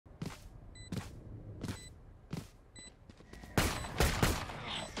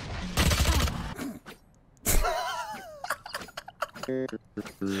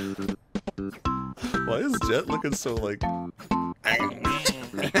Why is Jet looking so like?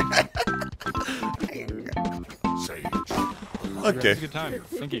 Okay. Good time.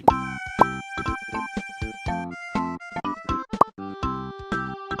 Thank you.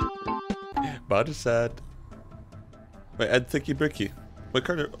 Body sad. Wait, Ed Thicky Bricky. Wait,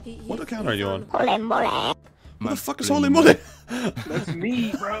 Carter, what account are you on? Holy moly. What the fuck is Holy Moly? That's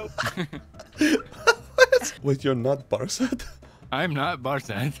me, bro. What? Wait, you're not Barsad? I'm not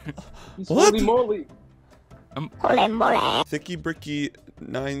Barsad. What? Holy moly. Holy moly. Thicky Bricky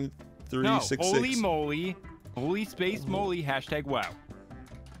 9366. No, holy moly. Holy space moly. Hashtag wow.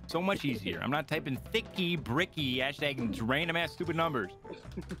 So much easier. I'm not typing thicky bricky hashtag random ass stupid numbers.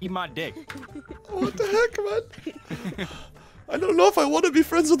 Eat my dick. What the heck, man? I don't know if I want to be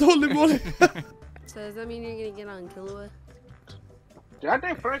friends with Holy Moly. So does that mean you're gonna get on Killua? I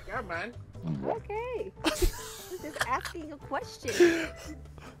think first, yeah, man. Okay. Just asking a question.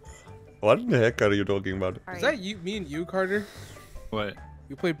 What in the heck are you talking about? Is that you, me and you, Carter? What?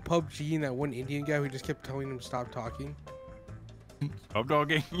 You played PUBG and that one Indian guy who just kept telling him to stop talking? Stop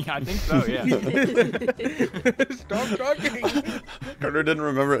talking? Yeah, I think so, yeah. Stop talking! Carter didn't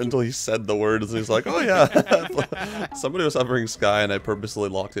remember it until he said the words, and he's like, oh yeah. Somebody was hovering Sky, and I purposely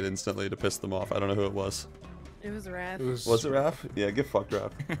locked it instantly to piss them off. I don't know who it was. It was Raph. Was it Raph? Yeah, get fucked,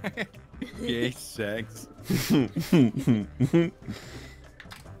 Raph. Gay sex.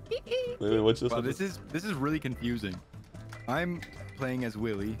 Wait, what's this? Well, this is really confusing. I'm playing as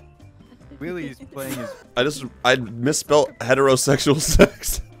Willie. Willie's playing as... I misspelled heterosexual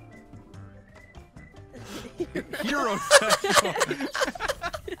sex. Heterosexual.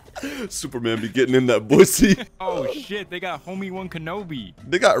 Superman be getting in that pussy. Oh shit, they got Homie One Kenobi.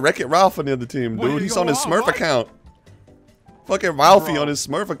 They got Wreck-It Ralph on the other team, dude. Wait, He's on his Smurf what? account. Fucking Ralphie Bro. on his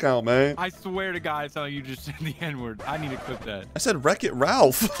Smurf account, man. I swear to God, it's how you just said the N-word. I need to clip that. I said Wreck-It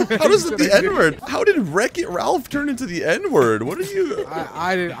Ralph. How does it the N-word? How did Wreck-It Ralph turn into the N-word? What are you?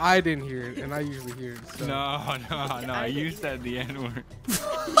 I didn't hear it, and I usually hear it. So. No, you said the N-word.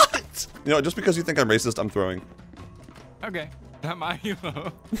 What? You know, just because you think I'm racist, I'm throwing. Okay, not my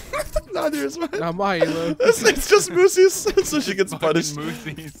hero. Not yours, man. Not my halo. It's just Moosie's, so she gets punished.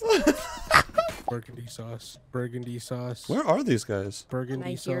 Moosies. Burgundy sauce. Burgundy sauce. Where are these guys?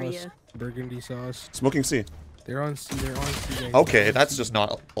 Burgundy Nigeria. sauce. Burgundy sauce. Smoking C. They're on C. They're on C. Guys. Okay, that's just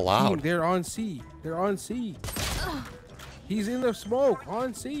not allowed. They're on C. They're on C. He's in the smoke.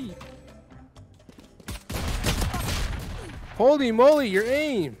 On C. Holy moly, your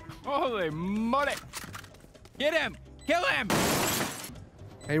aim. Holy moly. Get him. Kill him.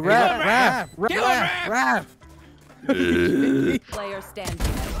 Hey, Raph. Player standing.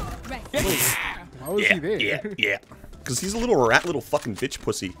 Why was he there? Yeah. Because he's a little fucking bitch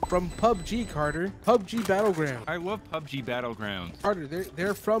pussy. From PUBG, Carter. PUBG Battleground. I love PUBG Battlegrounds. Carter,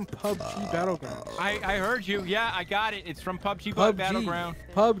 they're from PUBG Battleground. I heard you. Yeah, I got it. It's from PUBG Battleground.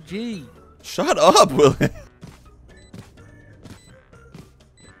 PUBG. Shut up, Willie.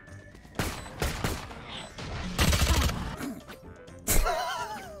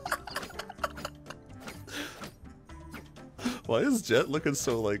 Why is Jet looking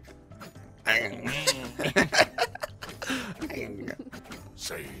so like?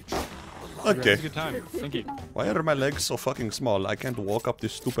 Sage. Okay. Good time. Thank you. Why are my legs so fucking small? I can't walk up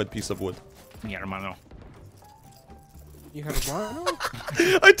this stupid piece of wood. Mi hermano. You have a mono?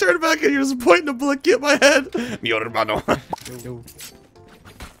 I turned back and he was pointing a blicky at my head. Mi hermano. Yo,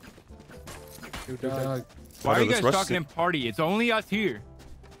 dog. Why are you Let's guys rush talking it. in party? It's only us here.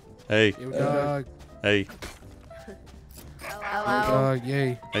 Hey. Yo, dog. Hey. Yo, dog.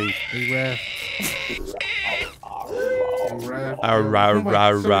 Yay. Hey. Hey, Raph. Hey, Raph.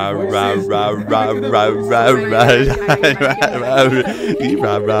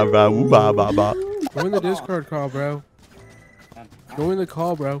 Go in the Discord call, bro. Go in the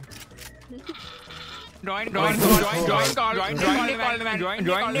call, bro.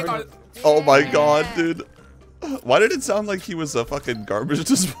 Oh my god, dude. Why did it sound like he was a fucking garbage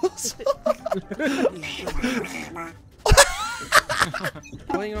disposal?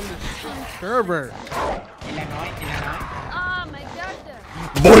 Playing on the server. Oh my god.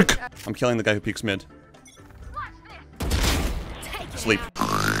 Boink! I'm killing the guy who peeks mid. Sleep.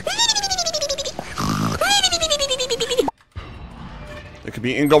 It could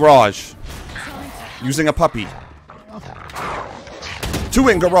be in garage. Using a puppy. 2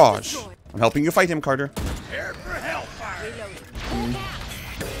 in garage. I'm helping you fight him, Carter.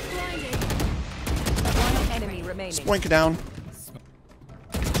 One enemy remaining. Spoink down.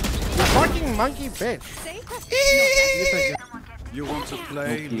 You fucking monkey bitch. You want to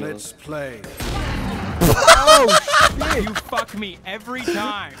play? Let's play. Oh You fuck me every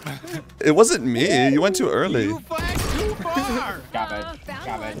time. It wasn't me. You went too early. You flagged too far. Garbage.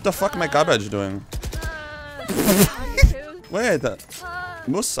 Garbage. What the fuck am I garbage doing? Wait,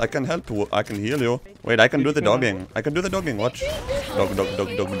 Moose, I can help you. I can heal you. Wait, I can do the dogging. I can do the dogging. Watch. Dog, dog,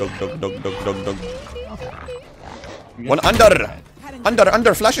 dog, dog, dog, dog, dog, dog, dog, dog. One under.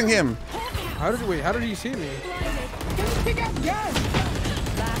 Under, flashing him. How did he see me?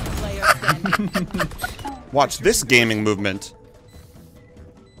 Last player standing. Watch this gaming movement.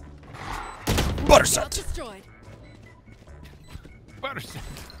 Butterset.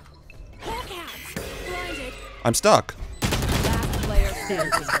 I'm stuck. Last player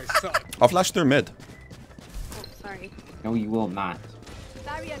standing. I'll flash through mid. Oh, sorry. No, you will not.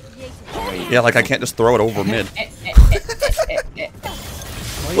 Barrier created. Yeah, like I can't just throw it over mid.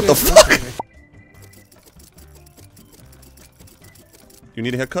 Why What you the guys fuck? looking at me? You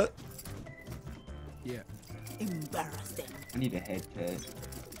need a haircut? Yeah. I need a haircut.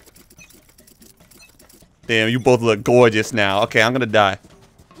 Damn, you both look gorgeous now. Okay, I'm gonna die.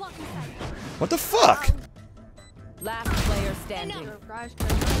 What the fuck? Last player standing. Garage.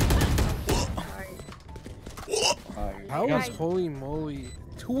 Sorry. How is holy moly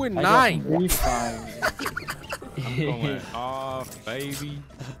 2 and I 9? got 3 fire. I'm going off, baby.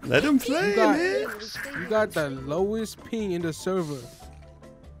 Let him play, man. You got the lowest ping in the server.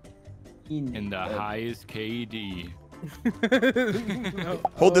 In the highest KD.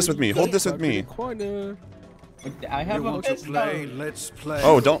 Hold this with me. Hold this with me. Corner. I have a play. Let's play.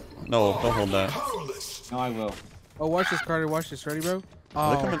 Oh, don't hold that. No, I will. Oh, watch this, Carter. Watch this. Ready, bro? Where'd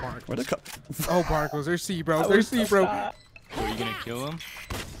Oh, they come in? Bark. Where'd they come? Oh, Barkles. There's C, bro. There's C, bro. Are you gonna kill him?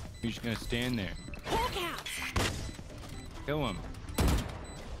 You're just gonna stand there. Kill him.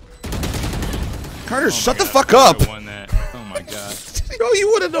 Carter, Oh shut my the God, fuck I up. would've won that. Oh my god. Oh,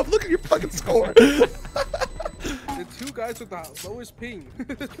 you wouldn't have. Look at your fucking score. The 2 guys with the lowest ping.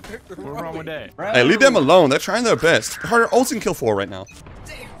 What's wrong with that? Hey, leave them alone. They're trying their best. Carter, ult can kill 4 right now.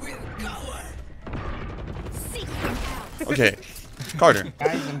 Okay, Carter.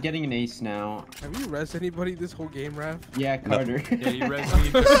 Guys, I'm getting an ace now. Have you res anybody this whole game, Raph? Yeah, Carter. Yeah, you res me.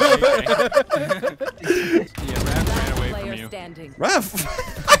 Yeah, Raph ran away from Player you. standing. Ref,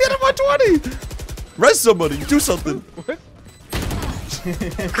 I hit him on 20. Res somebody. Do something.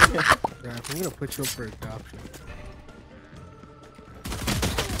 Raph, I'm gonna put you up for adoption.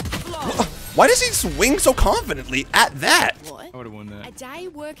 Why does he swing so confidently at that? I would've won that. A day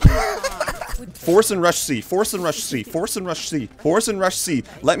working hard would Force and rush C. Force and rush C. Force and rush C. Force and rush C.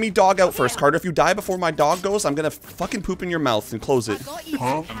 Let me dog out first, Carter. If you die before my dog goes, I'm gonna fucking poop in your mouth and close it. got you.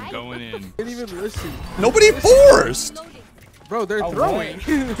 I'm going in. Didn't even listen. Nobody forced. Bro, they're Oh, throwing.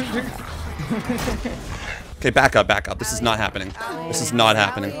 Okay, back up, back up. This is not happening. This is not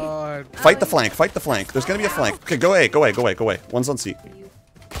happening. God. Fight the flank. Fight the flank. There's gonna be a flank. Okay, go A. Go A. Go A. Go A. One's on C.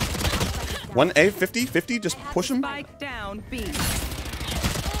 1A. 50. 50. Just push him. Spike down. B.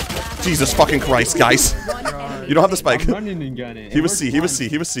 Jesus fucking Christ, guys. One enemy. You don't have the spike. I'm running and gunning. He was C. He was C.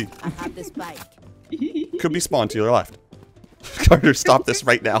 He was C. I have the spike. Could be spawned to your left. Carter, stop this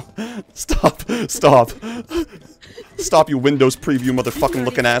right now. Stop. Stop. Stop, you Windows preview motherfucking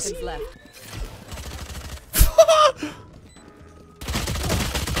looking ass. 30 seconds left.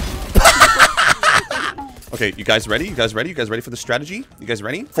 Okay, you guys ready? You guys ready? You guys ready for the strategy? You guys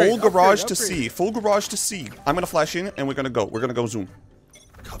ready? Full garage to C. Full garage to C. I'm gonna flash in and we're gonna go. We're gonna go zoom.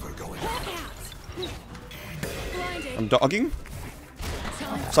 Cover going. I'm dogging.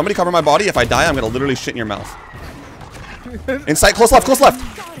 Somebody cover my body. If I die, I'm gonna literally shit in your mouth. Inside, close left, close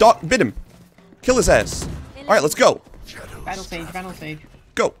left. Dog, bit him. Kill his ass. All right, let's go. Battle stage, battle stage.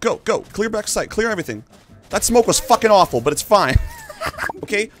 Go, go, go. Clear back sight. Clear everything. That smoke was fucking awful, but it's fine.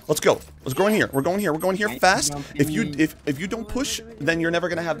 Okay, let's go. Let's go in here. We're going here. We're going here fast. If you don't push, then you're never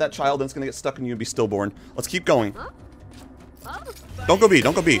gonna have that child, and it's gonna get stuck in you and be stillborn. Let's keep going. Don't go B.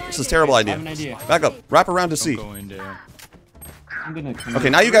 Don't go B. This is a terrible I idea. have an idea. Back up. Wrap around to C. Go in there. I'm gonna. Okay,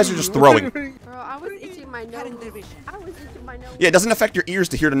 now you guys are just throwing. Bro, I was itching my nose. I was itching my nose. Yeah, it doesn't affect your ears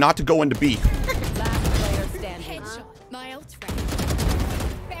to hear to not to go into B. Last player standing. My ult's ready.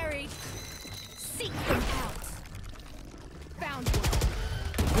 Buried. Seek them out. Found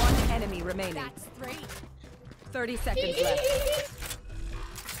one. One enemy remaining. That's 3. 30 seconds left.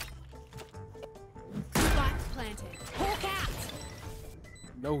 Spike planted. Hawk out.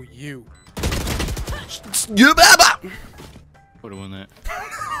 No, you. You baba. Would've won that.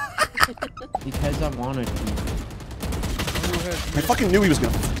 Because I wanted to. I fucking knew he was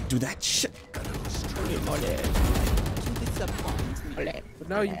gonna fucking do that shit. But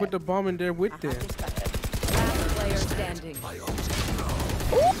now you put the bomb in there with them. Last player standing.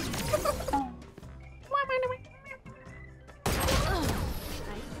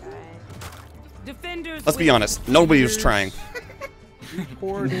 Defenders Let's be honest. Nobody was trying.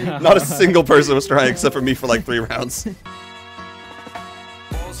 Recorded. Not a single person was trying except for me for like 3 rounds.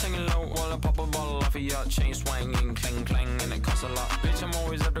 Singing low while I pop a bottle off of your chain swinging, clang clang, and it costs a lot. Bitch, I'm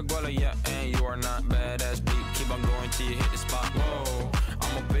always at the guala, yeah, and you are not badass beat. Keep on going till you hit the spot. Whoa.